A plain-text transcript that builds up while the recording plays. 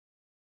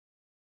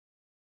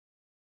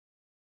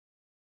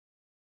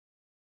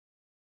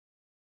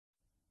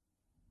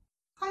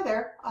Hi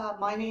there,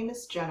 my name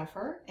is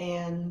Jennifer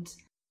and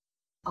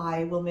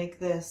I will make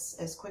this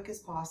as quick as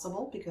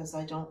possible because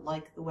I don't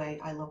like the way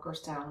I look or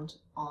sound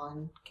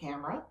on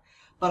camera.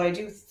 But I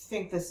do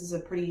think this is a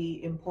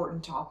pretty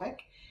important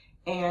topic,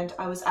 and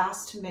I was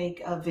asked to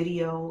make a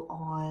video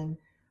on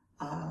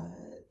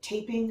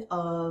taping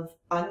of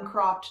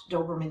uncropped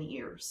Doberman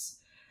ears.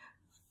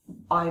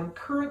 I'm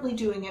currently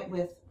doing it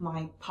with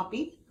my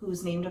puppy,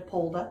 who's named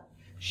Apolda.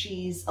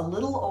 She's a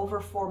little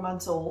over 4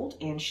 months old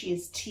and she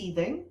is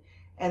teething,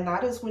 and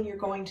that is when you're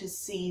going to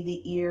see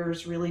the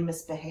ears really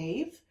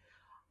misbehave.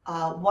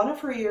 One of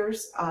her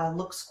ears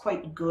looks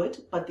quite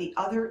good, but the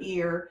other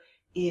ear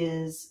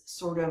is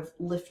sort of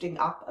lifting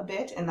up a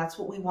bit, and that's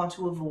what we want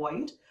to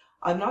avoid.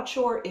 I'm not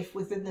sure if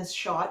within this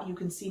shot you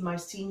can see my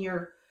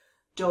senior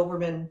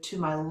Doberman to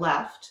my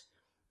left.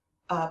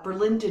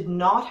 Berlin did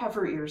not have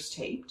her ears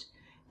taped,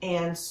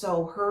 and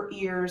so her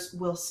ears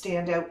will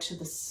stand out to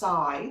the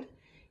side.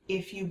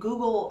 If you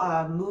Google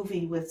a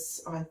movie with,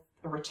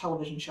 or a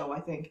television show, I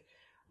think,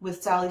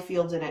 with Sally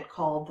Field in it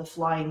called The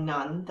Flying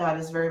Nun, that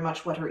is very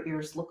much what her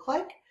ears look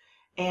like.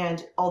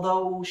 And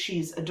although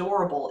she's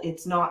adorable,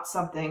 it's not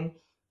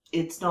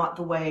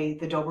the way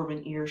the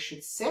Doberman ears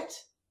should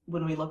sit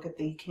when we look at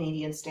the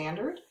Canadian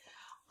standard.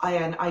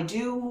 And I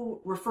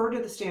do refer to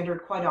the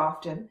standard quite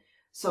often,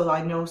 so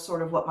I know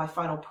sort of what my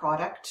final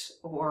product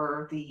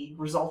or the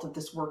result of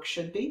this work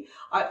should be.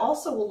 I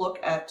also will look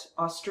at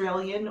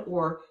Australian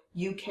or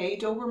UK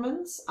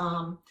Dobermans.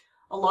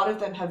 A lot of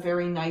them have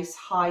very nice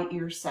high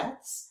ear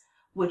sets,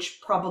 which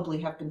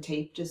probably have been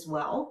taped as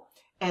well.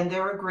 And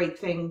they're a great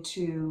thing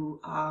to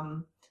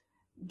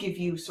give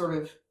you sort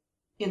of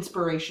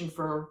inspiration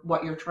for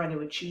what you're trying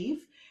to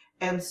achieve.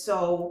 And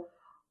so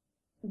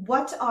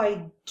what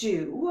I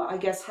do, I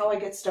guess how I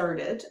get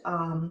started,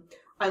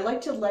 I like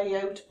to lay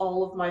out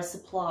all of my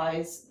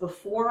supplies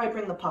before I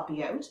bring the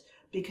puppy out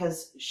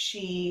because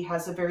she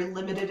has a very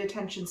limited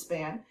attention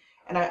span.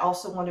 And I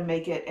also want to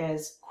make it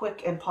as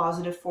quick and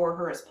positive for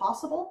her as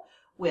possible,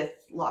 with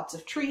lots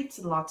of treats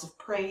and lots of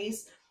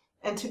praise.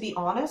 And to be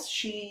honest,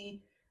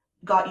 she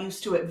got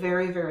used to it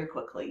very, very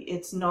quickly.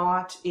 It's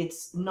not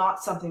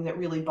something that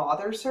really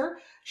bothers her.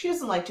 She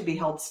doesn't like to be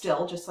held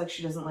still, just like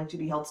she doesn't like to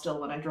be held still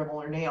when I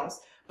Dremel her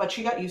nails, but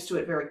she got used to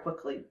it very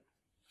quickly.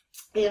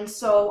 And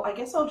so I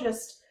guess I'll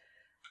just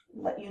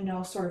let you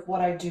know sort of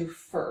what I do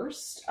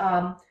first.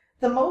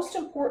 The most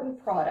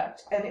important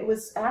product, and it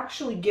was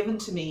actually given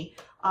to me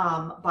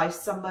by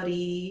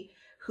somebody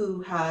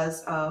who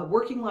has a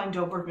working line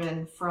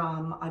Doberman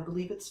from, I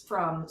believe it's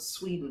from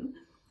Sweden.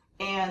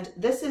 And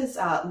this is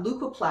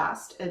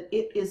Leukoplast.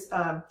 It is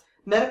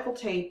medical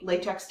tape,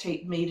 latex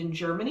tape made in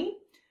Germany.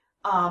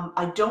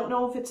 I don't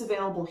know if it's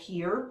available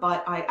here,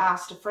 but I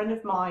asked a friend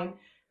of mine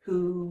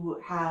who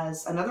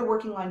has another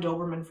working line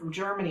Doberman from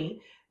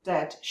Germany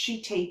that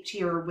she taped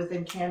here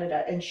within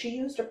Canada, and she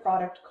used a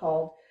product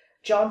called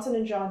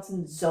Johnson &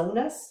 Johnson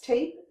Zonas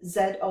tape,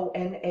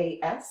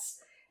 Z-O-N-A-S,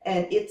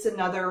 and it's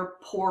another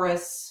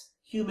porous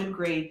human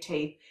grade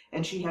tape,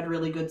 and she had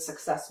really good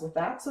success with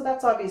that. So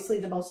that's obviously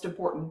the most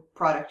important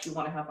product you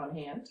want to have on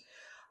hand.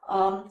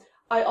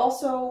 I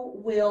also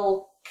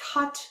will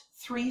cut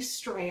 3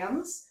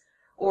 strands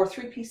or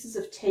 3 pieces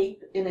of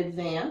tape in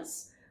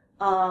advance,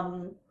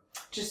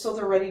 just so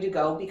they're ready to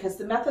go, because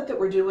the method that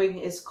we're doing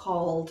is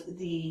called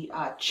the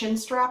chin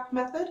strap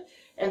method,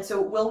 and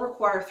so it will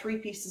require 3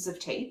 pieces of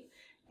tape.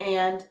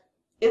 And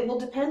it will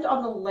depend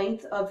on the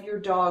length of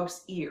your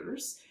dog's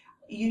ears.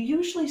 You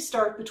usually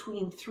start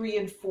between 3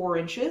 and 4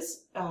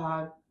 inches,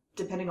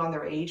 depending on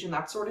their age and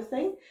that sort of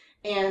thing.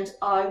 And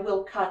I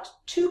will cut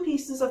 2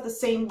 pieces of the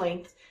same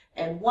length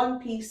and 1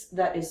 piece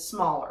that is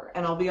smaller.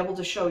 And I'll be able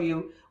to show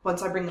you,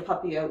 once I bring the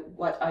puppy out,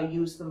 what I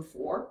use them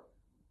for.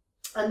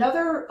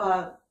 Another,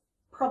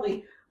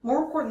 probably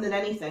more important than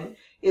anything,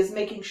 is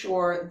making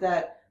sure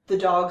that the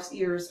dog's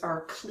ears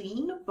are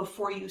clean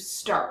before you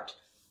start.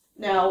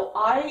 Now,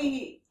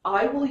 I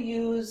will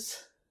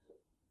use,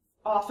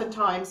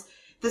 oftentimes,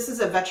 this is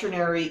a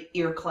veterinary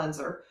ear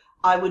cleanser.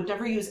 I would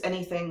never use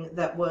anything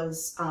that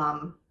was,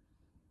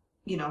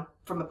 you know,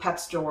 from a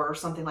pet store or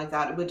something like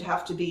that. It would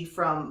have to be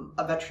from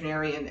a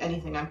veterinarian,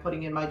 anything I'm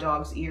putting in my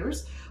dog's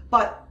ears.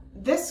 But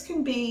this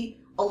can be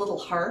a little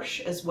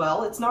harsh as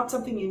well. It's not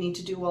something you need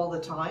to do all the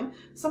time.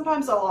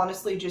 Sometimes I'll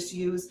honestly just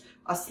use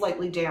a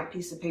slightly damp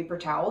piece of paper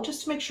towel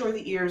just to make sure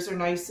the ears are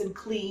nice and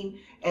clean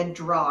and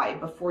dry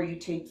before you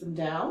tape them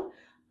down.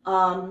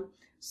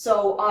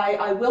 So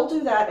I will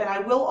do that, and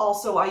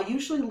I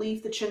usually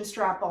leave the chin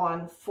strap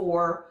on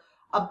for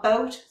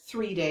about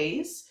 3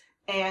 days,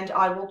 and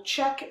I will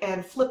check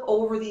and flip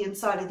over the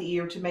inside of the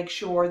ear to make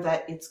sure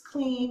that it's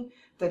clean,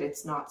 that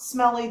it's not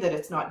smelly, that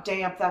it's not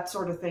damp, that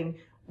sort of thing,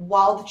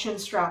 while the chin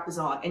strap is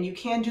on. And you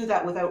can do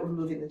that without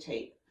removing the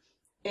tape.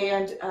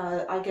 And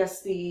I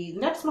guess the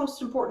next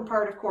most important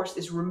part, of course,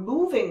 is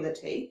removing the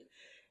tape.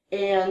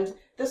 And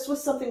this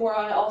was something where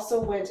I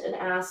also went and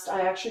asked,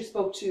 I actually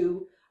spoke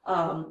to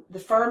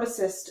the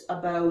pharmacist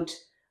about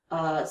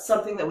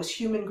something that was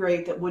human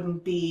grade that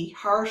wouldn't be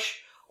harsh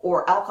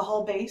or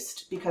alcohol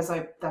based, because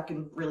that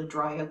can really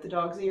dry out the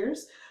dog's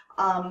ears.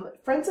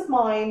 Friends of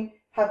mine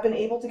have been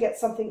able to get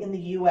something in the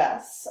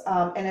US,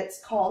 and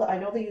it's called, I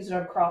know they use it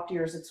on cropped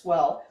ears as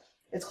well,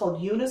 it's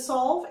called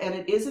Unisolve, and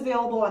it is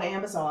available on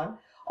Amazon,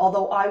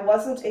 although I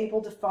wasn't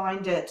able to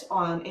find it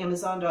on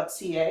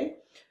Amazon.ca.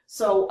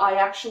 So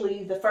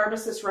the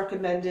pharmacist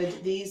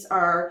recommended, these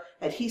are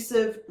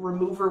adhesive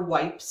remover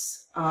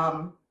wipes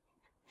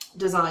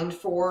designed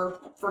for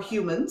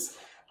humans.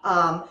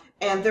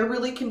 And they're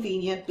really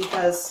convenient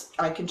because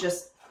I can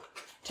just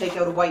take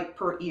out a wipe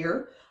per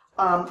ear.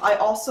 I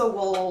also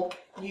will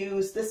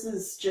use, this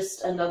is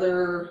just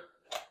another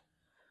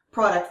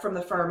product from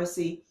the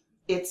pharmacy.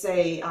 It's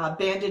a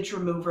bandage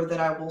remover that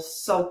I will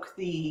soak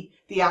the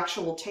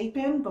actual tape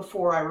in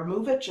before I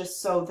remove it,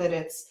 just so that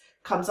it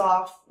comes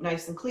off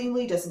nice and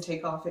cleanly, doesn't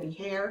take off any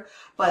hair.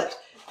 But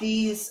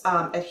these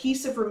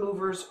adhesive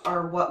removers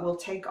are what will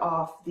take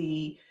off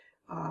the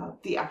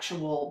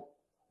actual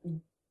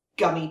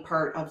gummy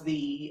part of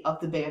the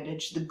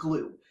bandage, the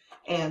glue.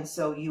 And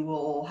so you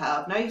will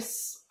have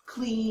nice,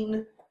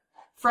 clean,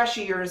 fresh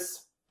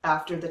ears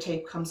after the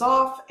tape comes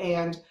off.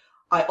 And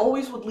I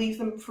always would leave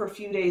them for a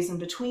few days in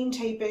between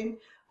taping.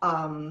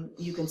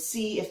 You can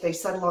see if they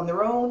settle on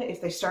their own. If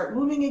they start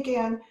moving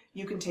again,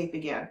 you can tape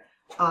again.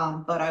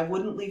 But I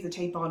wouldn't leave the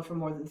tape on for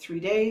more than 3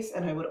 days,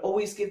 and I would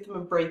always give them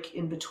a break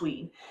in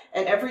between.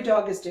 And every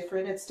dog is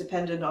different. It's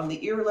dependent on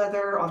the ear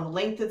leather, on the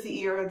length of the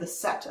ear, the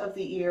set of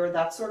the ear,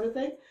 that sort of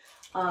thing.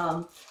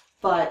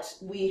 But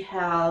we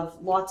have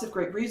lots of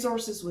great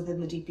resources within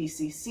the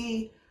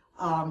DPCC,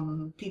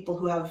 people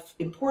who have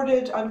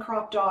imported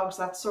uncropped dogs,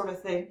 that sort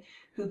of thing,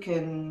 who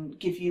can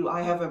give you,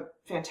 I have a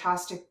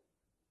fantastic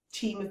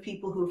team of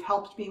people who've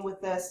helped me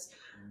with this,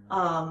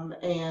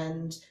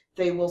 and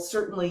they will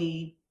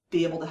certainly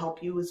be able to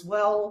help you as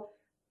well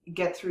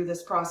get through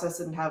this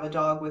process and have a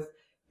dog with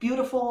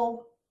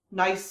beautiful,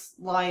 nice,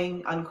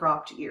 lying,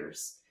 uncropped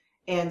ears.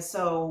 And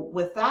so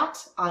with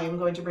that, I am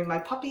going to bring my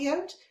puppy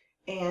out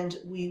and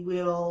we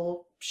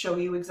will show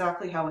you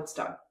exactly how it's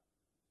done.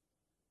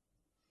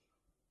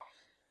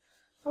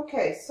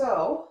 Okay,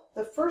 so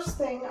the first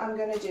thing I'm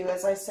going to do,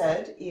 as I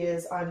said,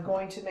 is I'm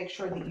going to make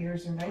sure the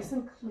ears are nice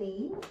and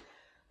clean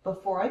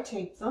before I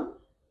tape them.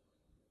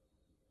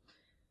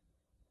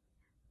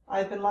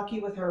 I've been lucky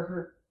with her.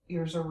 Her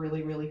ears are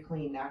really, really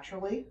clean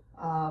naturally.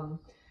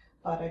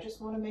 But I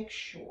just want to make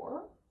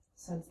sure,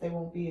 since they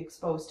won't be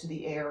exposed to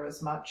the air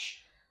as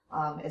much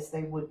as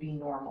they would be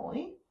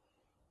normally.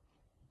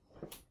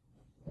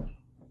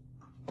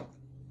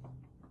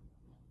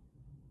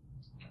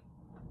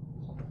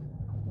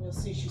 You'll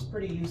see she's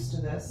pretty used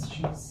to this.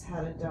 She's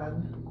had it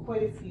done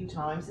quite a few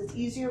times. It's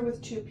easier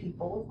with 2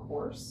 people, of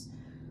course.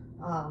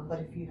 But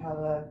if you have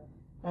a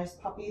nice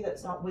puppy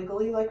that's not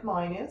wiggly like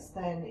mine is,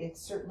 then it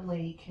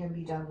certainly can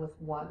be done with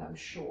 1, I'm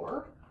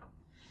sure.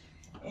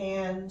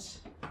 And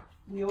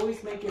we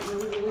always make it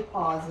really, really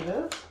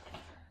positive.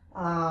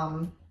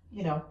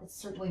 You know, it's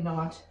certainly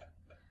not,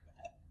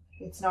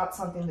 it's not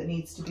something that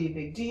needs to be a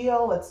big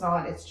deal. It's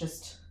not, it's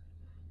just,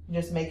 you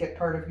just make it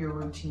part of your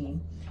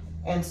routine.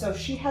 And so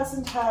she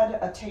hasn't had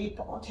a tape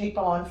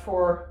on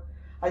for,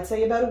 I'd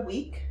say, about a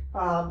week.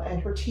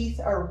 And her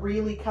teeth are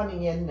really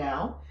coming in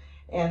now.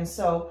 And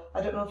so, I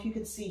don't know if you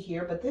can see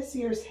here, but this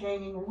ear is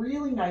hanging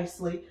really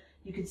nicely.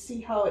 You can see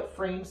how it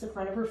frames the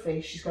front of her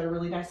face. She's got a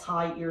really nice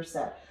high ear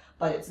set.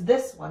 But it's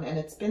this one, and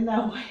it's been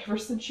that way ever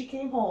since she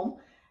came home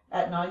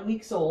at 9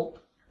 weeks old.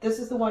 This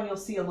is the one you'll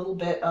see a little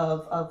bit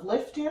of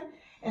lift in.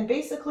 And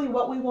basically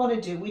what we want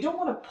to do, we don't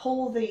want to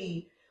pull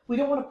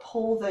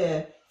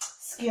the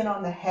skin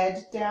on the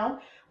head down.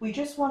 We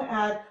just want to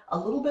add a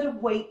little bit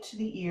of weight to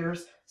the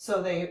ears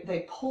so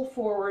they pull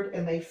forward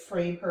and they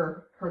frame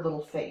her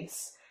little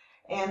face.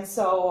 And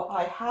so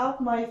I have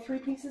my 3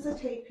 pieces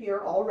of tape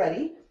here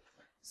already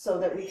so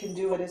that we can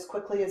do it as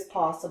quickly as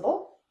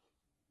possible.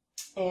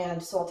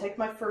 And so I'll take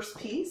my first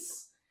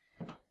piece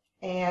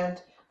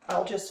and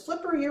I'll just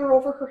flip her ear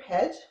over her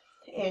head,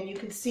 and you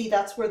can see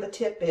that's where the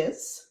tip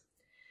is.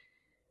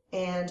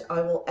 And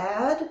I will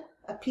add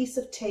a piece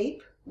of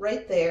tape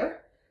right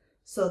there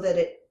so that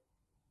it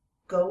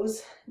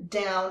goes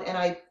down, and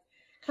I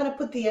kind of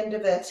put the end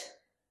of it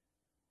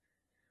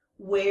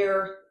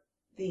where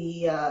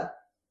the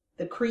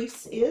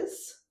crease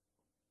is,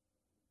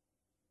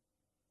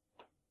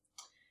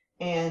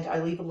 and I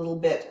leave a little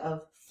bit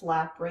of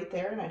flap right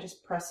there, and I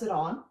just press it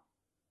on.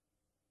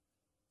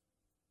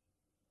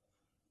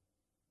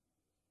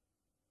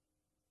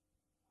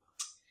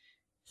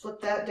 Flip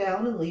that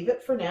down and leave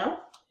it for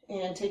now,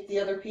 and take the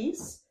other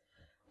piece,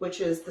 which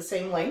is the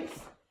same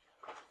length.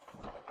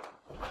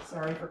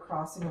 Sorry for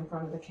crossing in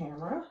front of the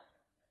camera.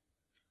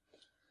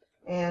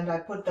 And I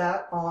put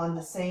that on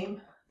the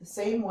same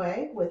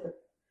way with a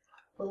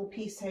little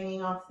piece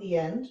hanging off the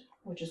end,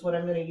 which is what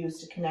I'm going to use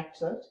to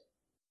connect it.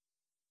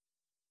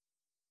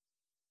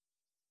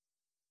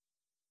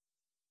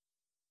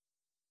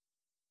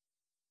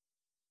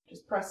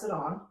 Just press it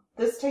on.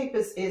 This tape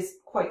is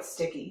quite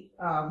sticky,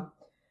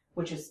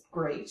 which is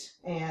great,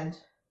 and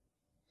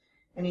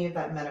any of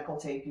that medical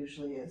tape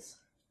usually is.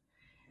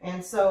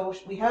 And so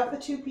we have the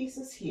 2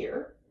 pieces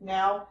here.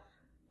 Now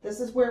This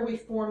is where we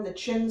form the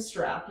chin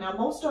strap. Now,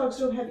 most dogs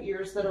don't have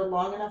ears that are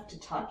long enough to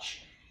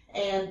touch,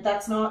 and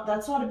that's not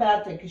a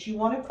bad thing, because you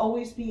want to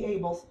always be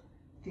able,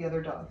 the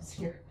other dog is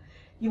here,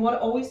 you want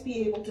to always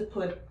be able to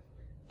put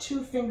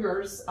 2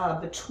 fingers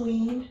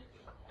between,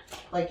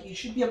 like you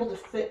should be able to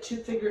fit 2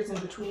 fingers in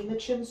between the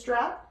chin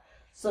strap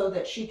so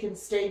that she can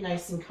stay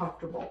nice and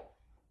comfortable.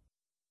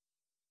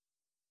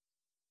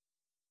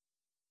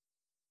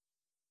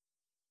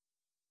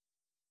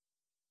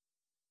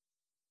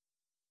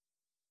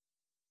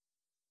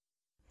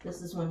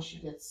 This is when she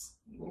gets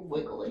a little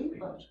wiggly,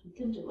 but we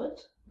can do it.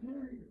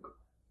 There you go.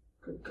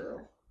 Good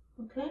girl.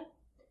 Okay.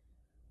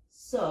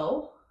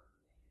 So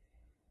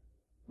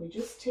we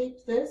just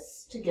tape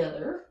this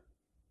together.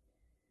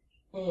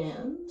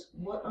 And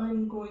what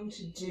I'm going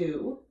to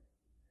do,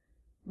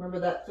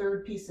 remember that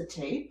 3rd piece of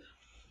tape?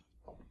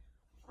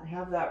 I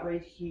have that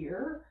right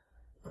here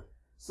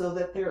so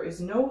that there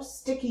is no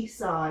sticky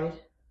side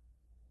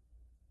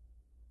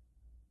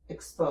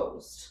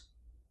exposed.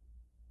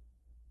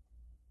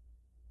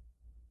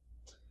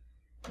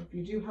 If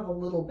you do have a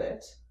little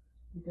bit,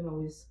 you can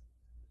always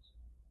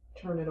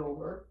turn it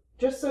over,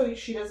 just so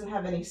she doesn't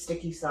have any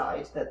sticky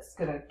side that's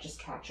gonna just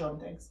catch on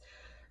things.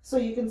 So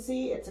you can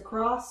see it's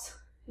across,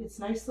 it's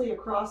nicely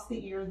across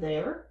the ear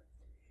there.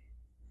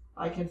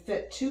 I can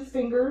fit 2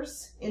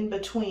 fingers in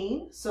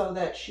between so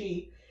that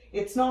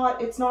it's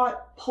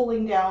not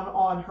pulling down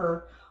on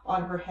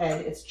her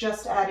head, it's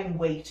just adding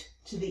weight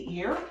to the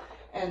ear,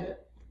 and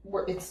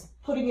it's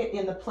putting it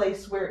in the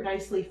place where it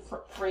nicely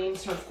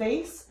frames her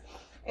face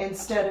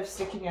instead of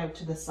sticking out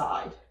to the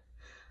side.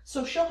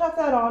 So she'll have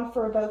that on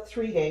for about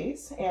 3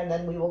 days, and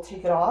then we will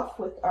take it off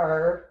with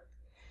our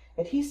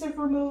adhesive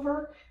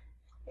remover,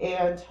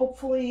 and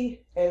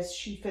hopefully as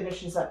she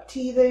finishes up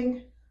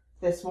teething,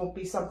 this won't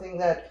be something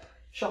that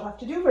she'll have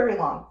to do very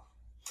long.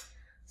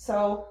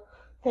 So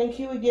thank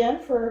you again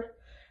for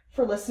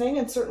listening,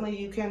 and certainly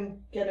you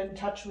can get in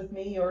touch with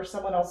me or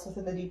someone else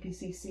within the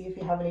DPCC if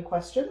you have any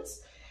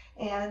questions.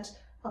 And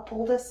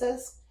Apolda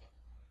says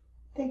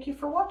thank you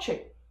for watching.